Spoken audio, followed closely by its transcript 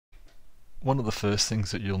One of the first things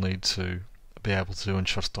that you'll need to be able to do in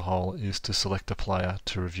Shots to Hole is to select a player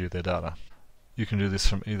to review their data. You can do this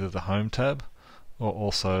from either the Home tab or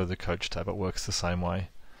also the Coach tab. It works the same way.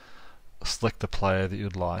 Select the player that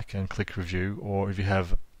you'd like and click Review, or if you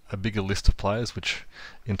have a bigger list of players, which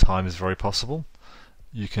in time is very possible,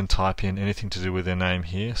 you can type in anything to do with their name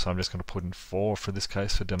here. So I'm just going to put in 4 for this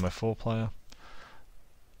case for Demo 4 player.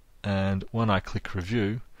 And when I click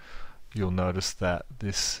Review, you'll notice that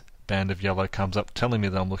this band of yellow comes up telling me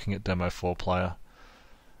that I'm looking at Demo 4 player.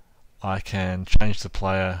 I can change the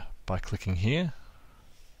player by clicking here,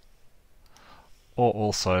 or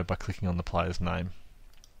also by clicking on the player's name.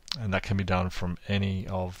 And that can be done from any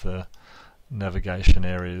of the navigation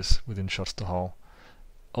areas within Shots to Hole.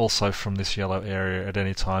 Also from this yellow area, at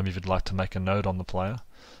any time if you'd like to make a note on the player,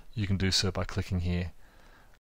 you can do so by clicking here.